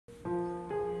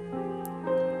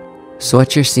So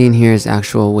what you're seeing here is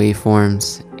actual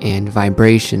waveforms and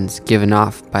vibrations given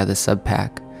off by the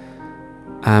Subpac.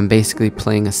 I'm basically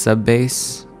playing a sub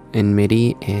bass in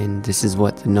MIDI, and this is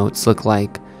what the notes look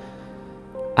like.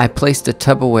 I placed a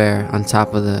Tupperware on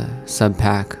top of the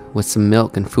Subpac with some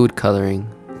milk and food coloring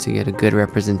to get a good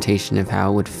representation of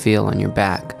how it would feel on your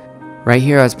back. Right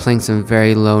here I was playing some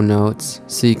very low notes,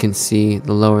 so you can see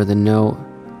the lower the note,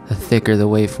 the thicker the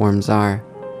waveforms are.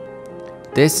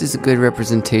 This is a good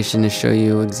representation to show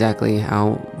you exactly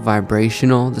how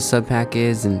vibrational the Subpac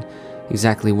is and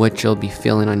exactly what you'll be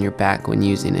feeling on your back when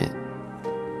using it.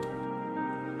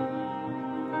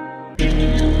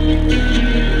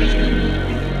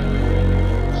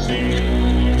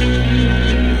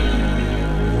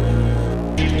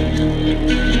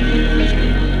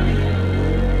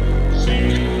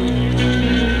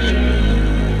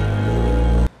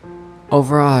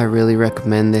 Overall, I really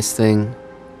recommend this thing.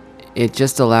 It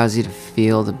just allows you to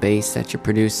feel the bass that you're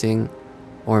producing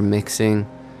or mixing.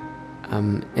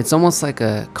 It's almost like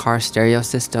a car stereo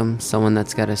system, someone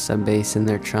that's got a sub bass in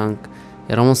their trunk.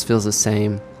 It almost feels the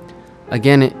same.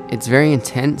 Again, it's very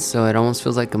intense, so it almost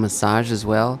feels like a massage as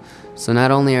well. So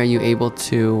not only are you able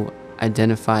to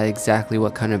identify exactly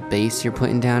what kind of bass you're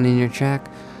putting down in your track,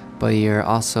 but you're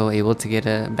also able to get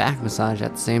a back massage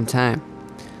at the same time.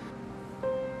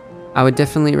 I would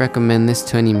definitely recommend this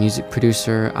to any music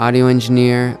producer, audio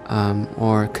engineer,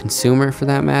 or consumer for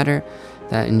that matter,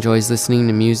 that enjoys listening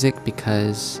to music,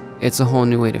 because it's a whole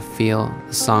new way to feel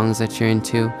the songs that you're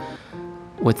into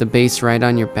with the bass right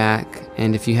on your back.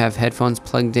 And if you have headphones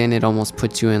plugged in, it almost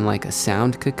puts you in like a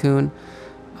sound cocoon.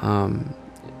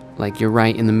 Like you're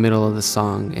right in the middle of the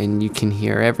song and you can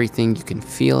hear everything, you can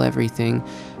feel everything,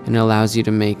 and it allows you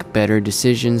to make better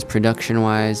decisions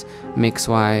production-wise,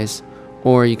 mix-wise.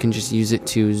 Or you can just use it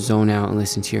to zone out and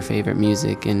listen to your favorite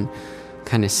music and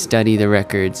kind of study the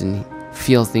records and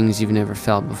feel things you've never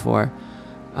felt before.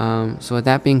 So with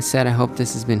that being said, I hope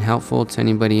this has been helpful to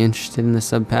anybody interested in the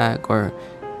Subpac or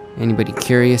anybody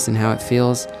curious in how it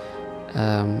feels.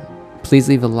 Please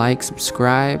leave a like,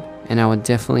 subscribe, and I will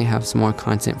definitely have some more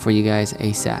content for you guys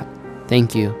ASAP.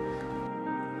 Thank you.